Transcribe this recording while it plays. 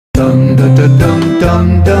Dum da da dum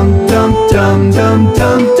dum dum dum dum dum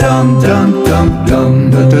dum dum dum dum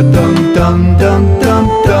dum da da dum dum dum dum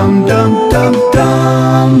dum dum dum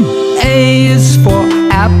dum. A is for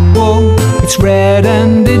apple, it's red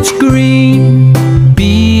and it's green.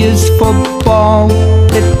 B is for ball,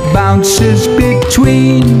 it bounces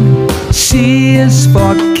between. C is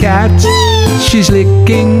for cat, she's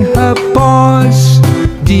licking her paws.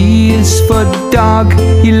 D is for dog,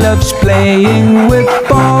 he loves playing with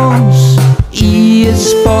balls. E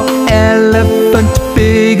is for elephant,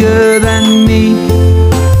 bigger than me.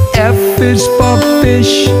 F is for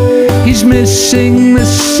fish, he's missing the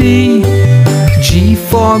sea. G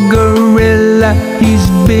for gorilla, he's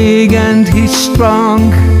big and he's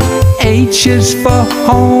strong. H is for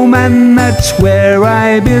home, and that's where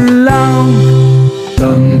I belong.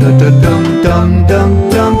 Dum da da dum dum dum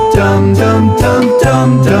dum dum dum dum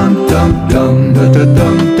dum dum dum dum da da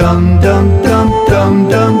dum dum dum dum dum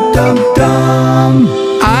dum dum dum.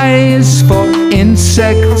 I is for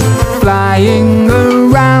insect, flying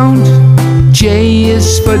around. J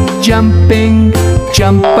is for jumping,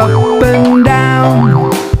 jump up and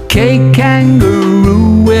down. K,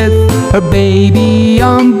 kangaroo with her baby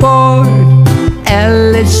on board.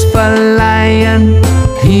 L is for lion,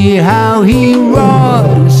 hear how he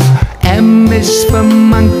roars. M is for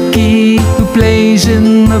monkey, who plays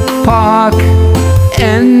in the park.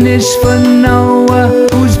 N is for Noah,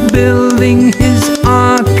 who's building his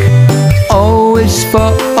ark. O is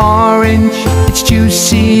for orange, it's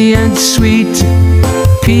juicy and sweet.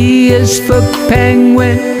 P is for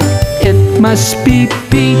penguin, it must be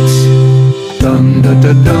Pete. Dum da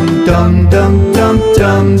da dum dum dum dum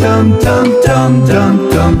dum dum dum dum dum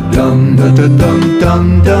dum dum da da dum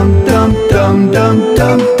dum dum dum dum dum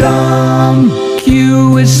dum dum.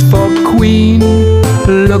 Q is for queen,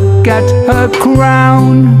 look at her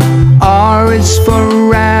crown. R is for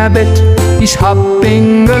rabbit, he's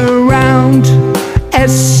hopping around.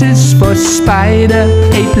 S is for spider,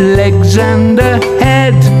 8 legs and a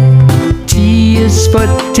head. T is for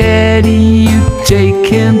teddy, you take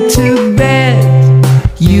him to bed.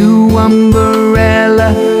 U,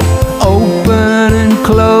 umbrella, open and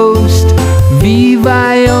closed. V,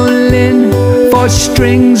 violin, for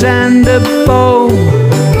strings and a bow.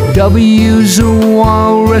 W's a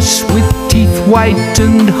walrus with teeth white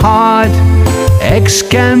and hard. X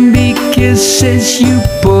can be kisses you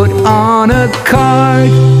put on a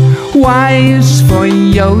card. Y is for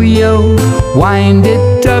yo-yo, wind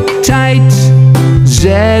it up tight. Z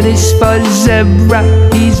is for zebra,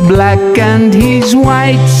 he's black and he's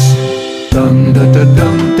white. Dum da da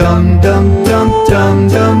dum dum dum dum dum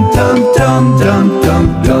dum dum dum dum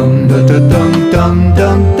dum dum da da dum dum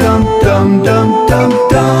dum dum dum dum dum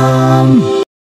dum.